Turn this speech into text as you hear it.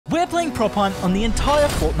We're playing Prop Hunt on the entire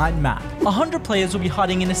Fortnite map. 100 players will be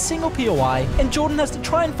hiding in a single POI, and Jordan has to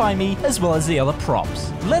try and find me as well as the other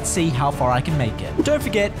props. Let's see how far I can make it. Don't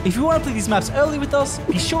forget, if you want to play these maps early with us,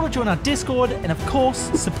 be sure to join our Discord, and of course,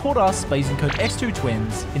 support us by using code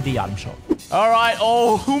X2Twins in the item shop. All right.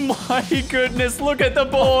 Oh my goodness. Look at the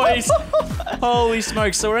boys. Holy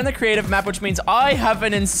smokes. So we're in the creative map, which means I have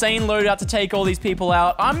an insane loadout to take all these people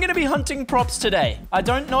out. I'm going to be hunting props today. I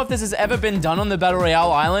don't know if this has ever been done on the Battle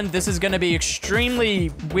Royale Island. This is going to be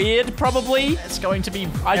extremely weird, probably. It's going to be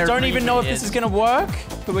I don't even know if this is going to work,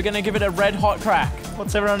 but we're going to give it a red hot crack.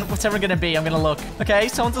 What's everyone going to be? I'm going to look. Okay,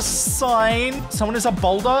 someone's a sign. Someone is a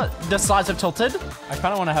boulder the size of Tilted. I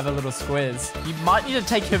kind of want to have a little squiz. You might need to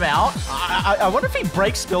take him out. I wonder if he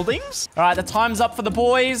breaks buildings. All right, the time's up for the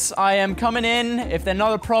boys. I am coming in. If they're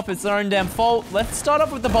not a prop, it's their own damn fault. Let's start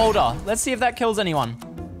off with the boulder. Let's see if that kills anyone.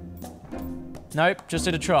 Nope, just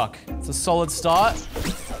did a truck. It's a solid start.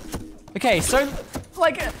 Okay, so,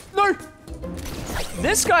 like, no.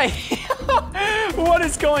 This guy, what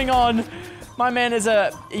is going on? My man is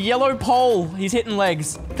a yellow pole. He's hitting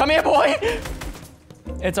legs. Come here, boy.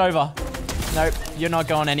 It's over. Nope, you're not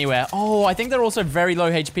going anywhere. Oh, I think they're also very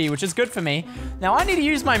low HP, which is good for me. Now, I need to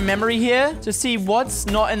use my memory here to see what's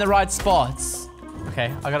not in the right spots.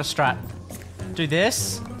 Okay, I got a strat. Do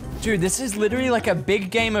this. Dude, this is literally like a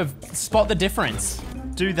big game of spot the difference.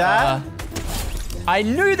 Do that. I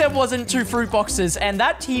knew there wasn't 2 fruit boxes, and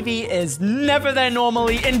that TV is never there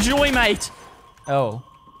normally. Enjoy, mate. Oh.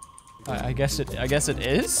 I guess it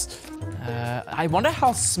is. I wonder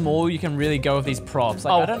how small you can really go with these props.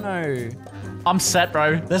 Like, I don't know. I'm set,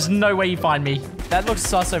 bro. There's no way you find me. That looks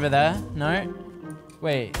sus over there. No?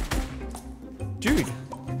 Wait. Dude,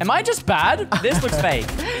 am I just bad? This looks fake.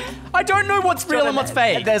 I don't know what's real and what's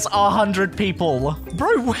fake. There's 100 people.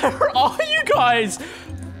 Bro, where are you guys?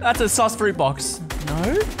 That's a sus fruit box.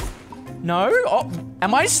 No? No? Oh,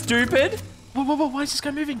 am I stupid? Whoa, why is this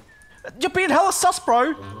guy moving? You're being hella sus,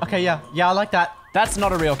 bro. Okay, yeah, I like that. That's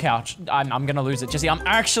not a real couch. I'm gonna lose it. Jesse, I'm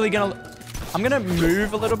gonna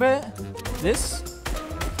move a little bit. This.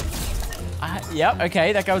 Yep,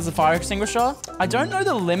 okay, that guy was the fire extinguisher. I don't know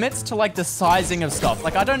the limits to, like, the sizing of stuff.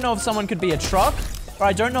 Like, I don't know if someone could be a truck, or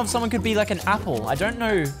I don't know if someone could be, like, an apple. I don't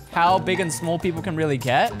know how big and small people can really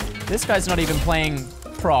get. This guy's not even playing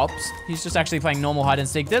props. He's just actually playing normal hide and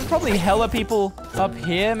seek. There's probably hella people up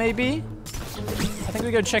here, maybe. I think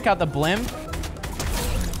we go check out the blimp.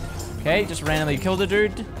 Okay, just randomly killed a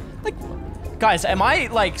dude. Like, guys, am I,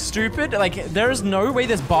 like, stupid? Like, there's no way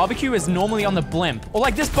this barbecue is normally on the blimp. Or,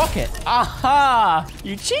 like, this bucket. Aha!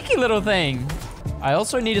 You cheeky little thing. I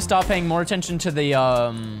also need to start paying more attention to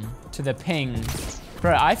the ping.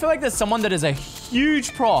 Bro, I feel like there's someone that is a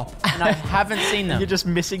huge prop, and I haven't seen them. You're just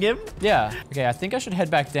missing him? Yeah. Okay, I think I should head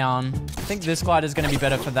back down. I think this glider is going to be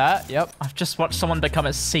better for that. Yep. I've just watched someone become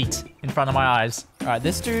a seat in front of my eyes. All right,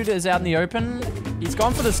 this dude is out in the open. He's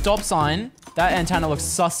gone for the stop sign. That antenna looks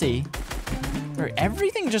sussy. Bro,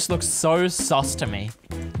 everything just looks so sus to me.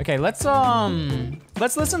 Okay, let's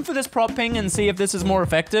listen for this prop ping and see if this is more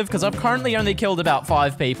effective, because I've currently only killed about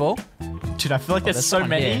 5 people. Dude, I feel like there's so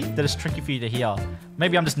many that it's tricky for you to hear.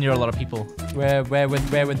 Maybe I'm just near a lot of people. Where would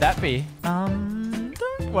that be? Don't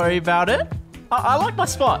worry about it. I like my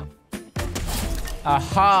spot.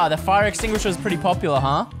 Aha, the fire extinguisher is pretty popular,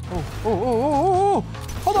 huh? Oh,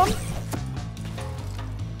 hold on.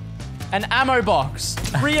 An ammo box.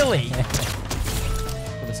 Really?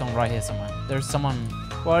 Oh, there's someone right here somewhere. There's someone.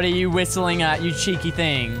 What are you whistling at, you cheeky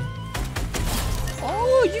thing?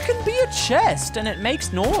 Oh, you can be a chest and it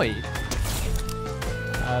makes noise.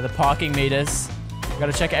 The parking meters.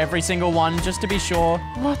 Gotta check every single one just to be sure.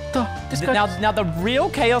 What the? Now the real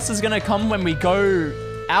chaos is gonna come when we go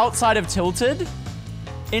outside of Tilted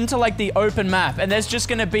into, like, the open map, and there's just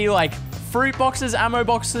gonna be, like, fruit boxes, ammo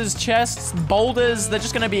boxes, chests, boulders. They're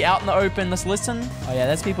just gonna be out in the open. Let's listen. Oh yeah,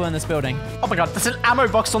 there's people in this building. Oh my god, there's an ammo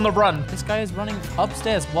box on the run. This guy is running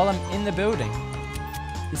upstairs while I'm in the building.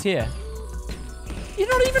 He's here. You're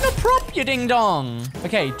not even a prop, you ding-dong.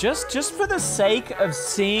 Okay, just for the sake of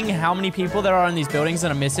seeing how many people there are in these buildings that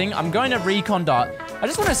are missing, I'm going to recon dot. I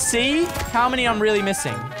just want to see how many I'm really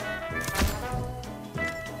missing.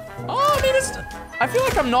 Oh, I mean, I feel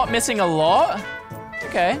like I'm not missing a lot.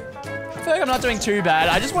 Okay. I feel like I'm not doing too bad.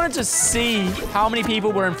 I just wanted to see how many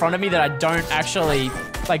people were in front of me that I don't actually,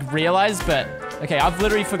 like, realize, but... Okay, I've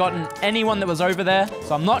literally forgotten anyone that was over there,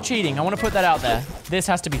 so I'm not cheating. I want to put that out there. This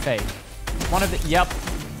has to be fake. One of the, yep.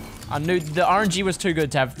 I knew the RNG was too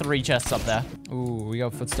good to have 3 chests up there. Ooh, we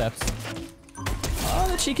got footsteps. Oh,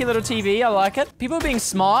 the cheeky little TV. I like it. People are being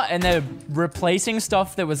smart and they're replacing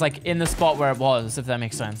stuff that was like in the spot where it was, if that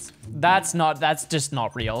makes sense. That's just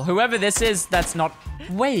not real. Whoever this is, that's not...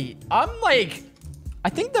 Wait, I'm like... I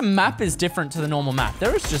think the map is different to the normal map.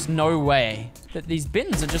 There is just no way that these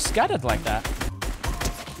bins are just scattered like that.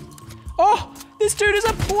 Oh, this dude is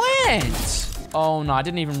a plant. Oh no, I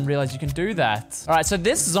didn't even realize you can do that. All right, so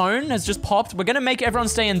this zone has just popped. We're gonna make everyone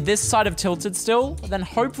stay in this side of Tilted still. Then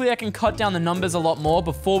hopefully I can cut down the numbers a lot more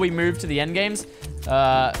before we move to the end games.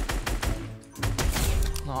 Not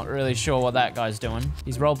really sure what that guy's doing.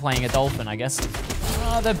 He's role-playing a dolphin, I guess.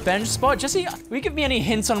 The bench spot. Jesse, will you give me any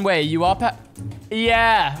hints on where you are, Pat?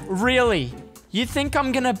 Yeah, really? You think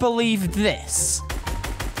I'm gonna believe this?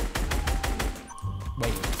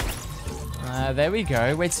 Wait. There we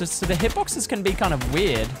go. Wait, so the hitboxes can be kind of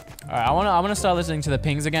weird. All right, I wanna start listening to the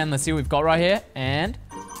pings again. Let's see what we've got right here. And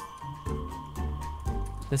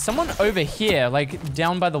there's someone over here, like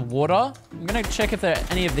down by the water. I'm gonna check if there are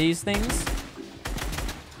any of these things.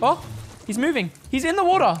 Oh, he's moving. He's in the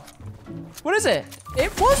water. What is it?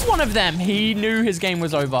 It was one of them. He knew his game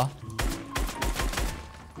was over.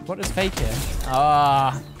 What is fake here?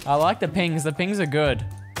 Ah, I like the pings. The pings are good.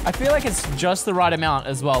 I feel like it's just the right amount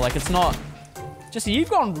as well. Like it's not... Jesse, you've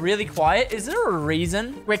gone really quiet. Is there a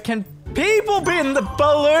reason? Wait, can people be in the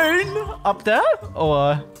balloon up there?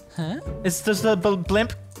 Or... Huh? Does the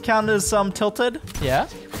blimp count as tilted? Yeah.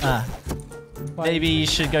 Maybe you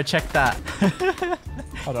should go check that.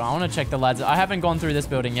 Hold on, I want to check the lads. I haven't gone through this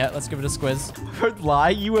building yet. Let's give it a squiz. Don't lie,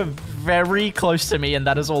 you were very close to me, and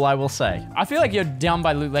that is all I will say. I feel like you're down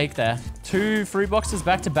by Loot Lake there. 2 fruit boxes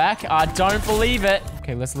back to back. I don't believe it.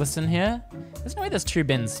 Okay, let's listen here. There's no way there's 2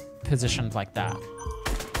 bins positioned like that.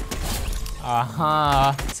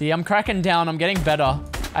 See, I'm cracking down. I'm getting better.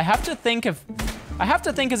 I have to think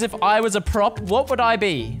as if I was a prop, what would I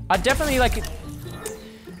be? I'd definitely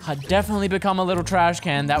become a little trash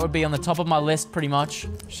can. That would be on the top of my list, pretty much.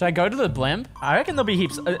 Should I go to the blimp? I reckon there'll be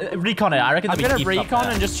heaps. Recon it. I reckon there'll be heaps. I'm gonna recon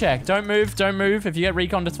and just check. Don't move, don't move. If you get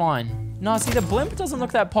reconned, it's fine. No, see, the blimp doesn't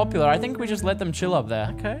look that popular. I think we just let them chill up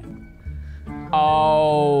there. Okay.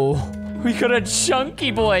 Oh, we got a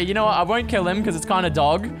chunky boy. You know what? I won't kill him because it's kind of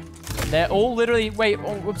dog. They're all literally... Wait,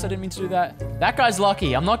 oh, whoops, I didn't mean to do that. That guy's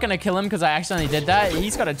lucky. I'm not gonna kill him because I accidentally did that.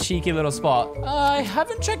 He's got a cheeky little spot. I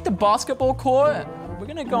haven't checked the basketball court. We're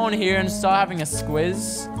gonna go in here and start having a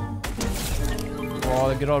squiz. Oh,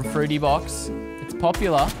 the good old fruity box. It's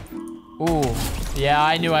popular. Ooh, yeah,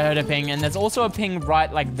 I knew I heard a ping. And there's also a ping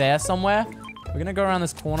right like there somewhere. We're gonna go around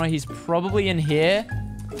this corner. He's probably in here.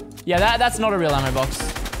 Yeah, that's not a real ammo box.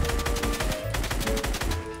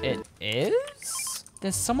 It is?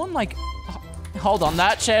 There's someone like... Hold on,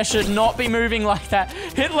 that chair should not be moving like that.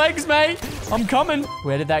 Hit legs, mate. I'm coming.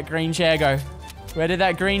 Where did that green chair go? Where did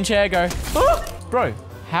that green chair go? Oh! Bro,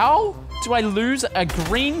 how do I lose a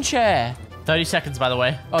green chair? 30 seconds, by the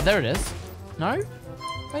way. Oh, there it is. No?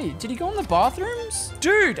 Wait, did he go in the bathrooms?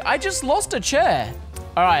 Dude, I just lost a chair.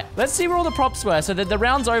 All right, let's see where all the props were so that the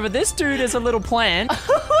round's over. This dude is a little plant.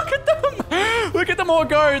 Look at them. Look at them all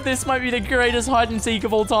go. This might be the greatest hide and seek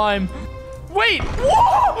of all time. Wait,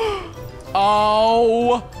 whoa!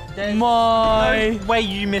 Oh my. No way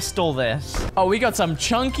you missed all this. Oh, we got some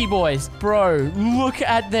chunky boys. Bro, look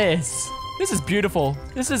at this. This is beautiful.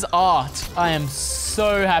 This is art. I am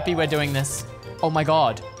so happy we're doing this. Oh my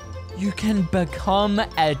God. You can become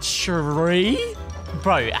a tree?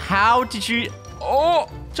 Bro, how did you... Oh,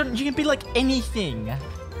 John, you can be like anything.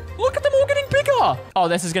 Look at them all getting bigger. Oh,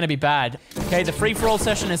 this is going to be bad. Okay, the free-for-all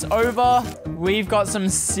session is over. We've got some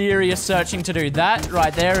serious searching to do. That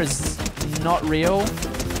right there is not real.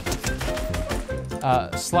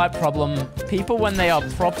 Slight problem. People, when they are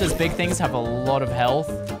propped as big things, have a lot of health.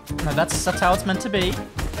 No, that's how it's meant to be.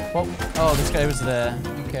 Well, oh, this guy was there.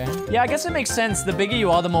 Okay. Yeah, I guess it makes sense. The bigger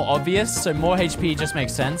you are, the more obvious. So more HP just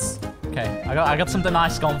makes sense. Okay, I got something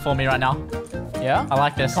nice going for me right now. Yeah? I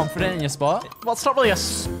like this. Confident in your spot? Well, it's not really a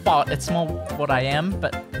spot. It's more what I am,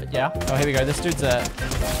 but yeah. Oh, here we go. This dude's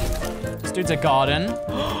a garden.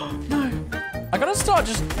 No. I gotta start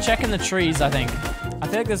just checking the trees, I think. I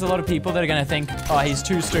feel like there's a lot of people that are gonna think, oh, he's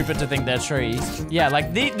too stupid to think they're trees. Yeah,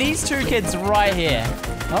 like these 2 kids right here.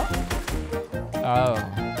 Oh,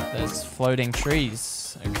 there's floating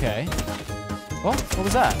trees. Okay. Oh, what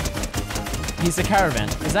was that? He's the caravan.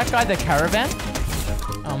 Is that guy the caravan?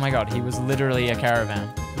 Oh my God, he was literally a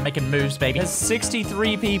caravan. Making moves, baby. There's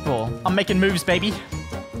 63 people. I'm making moves, baby.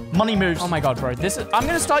 Money moves. Oh my God, bro. I'm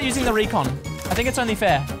gonna start using the recon. I think it's only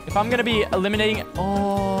fair. If I'm gonna be eliminating...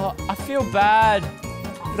 Oh, I feel bad.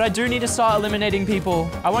 But I do need to start eliminating people.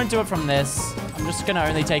 I won't do it from this. I'm just gonna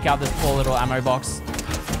only take out this poor little ammo box.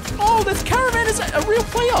 Oh, No, this caravan is a real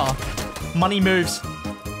player. Money moves.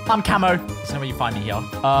 I'm camo. That's where you find me here.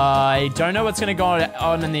 I don't know what's going to go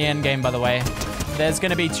on in the end game, by the way. There's going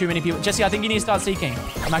to be too many people. Jesse, I think you need to start seeking.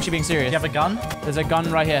 I'm actually being serious. Do you have a gun? There's a gun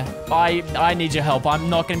right here. I need your help. I'm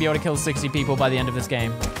not going to be able to kill 60 people by the end of this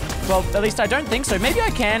game. Well, at least I don't think so. Maybe I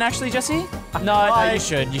can, actually, Jesse. No, you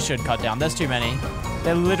should. You should cut down. There's too many.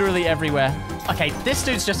 They're literally everywhere. Okay, this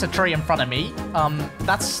dude's just a tree in front of me.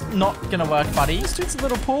 That's not gonna work, buddy. This dude's a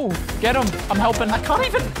little pool. Get him. I'm helping. I can't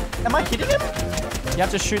even... Am I hitting him? You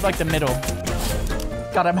have to shoot, like, the middle.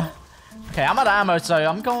 Got him. Okay, I'm out of ammo, so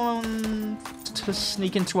I'm going to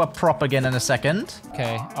sneak into a prop again in a second.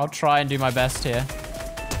 Okay, I'll try and do my best here.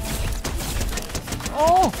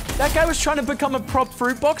 Oh, that guy was trying to become a prop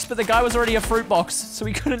fruit box, but the guy was already a fruit box, so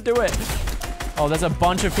he couldn't do it. Oh, there's a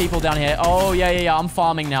bunch of people down here. Oh, yeah. I'm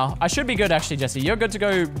farming now. I should be good, actually, Jesse. You're good to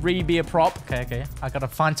go be a prop. Okay. I gotta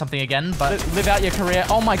find something again, but... Live out your career.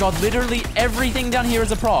 Oh, my God. Literally everything down here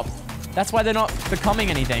is a prop. That's why they're not becoming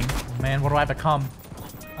anything. Man, what do I become?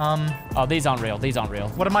 Oh, these aren't real. These aren't real.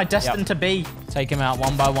 What am I destined to be? Take them out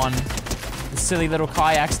one by one. The silly little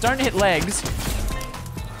kayaks. Don't hit legs.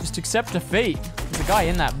 Just accept defeat. There's a guy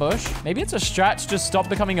in that bush. Maybe it's a strat to just stop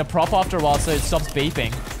becoming a prop after a while so it stops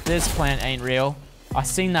beeping. This plant ain't real. I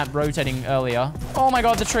seen that rotating earlier. Oh my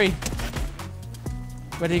God, the tree.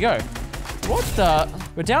 Where did he go? What the?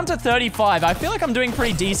 We're down to 35. I feel like I'm doing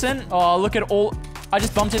pretty decent. Oh, look at all... I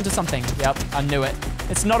just bumped into something. Yep, I knew it.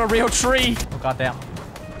 It's not a real tree. Oh, goddamn.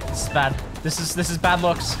 This is bad. This is bad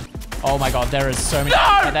looks. Oh my God, there is so many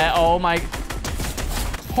right there. Oh my...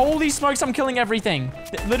 Holy smokes, I'm killing everything.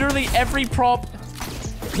 Literally every prop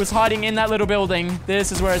was hiding in that little building.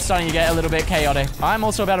 This is where it's starting to get a little bit chaotic. I'm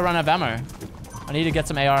also about to run out of ammo. I need to get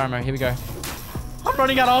some AR ammo. Here we go. I'm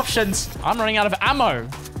running out of options. I'm running out of ammo.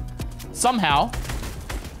 Somehow.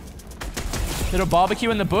 Little barbecue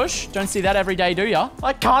in the bush. Don't see that every day, do ya?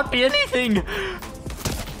 I can't be anything.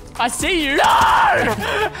 I see you. No!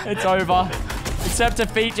 It's over. Accept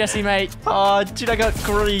defeat, Jesse, mate. Oh, dude, I got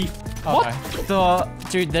grief. Okay. What the...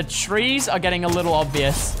 Dude, the trees are getting a little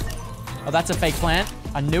obvious. Oh, that's a fake plant.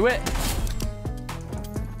 I knew it.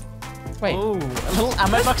 Wait. Ooh, a little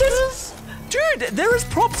ammo boxes? Dude, there is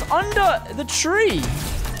props under the tree.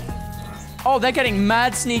 Oh, they're getting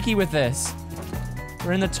mad sneaky with this.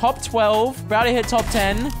 We're in the top 12. About to hit top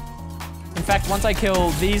 10. In fact, once I kill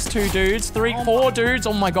these two dudes, four dudes.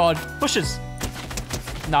 Oh my God. Bushes.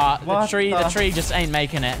 Nah, the tree just ain't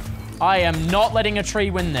making it. I am not letting a tree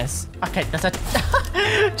win this. Okay, that's a...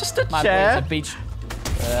 just a My chair. boy's a beach.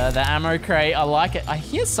 The ammo crate. I like it. I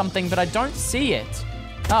hear something, but I don't see it.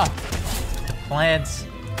 Ah. Plants.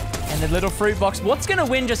 And the little fruit box. What's going to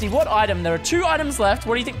win, Jesse? What item? There are 2 items left.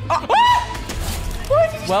 What do you think? Ah!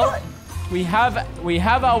 Well, we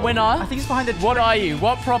have our winner. I think he's behind it. What are you?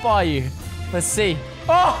 What prop are you? Let's see.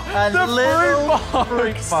 Oh, A little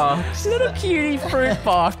fruit box. Little cutie fruit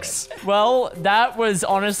box. Well, that was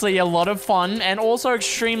honestly a lot of fun and also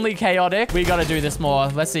extremely chaotic. We got to do this more.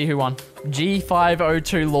 Let's see who won.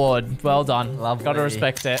 G502 Lord. Well done. Lovely. Got to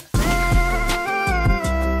respect it.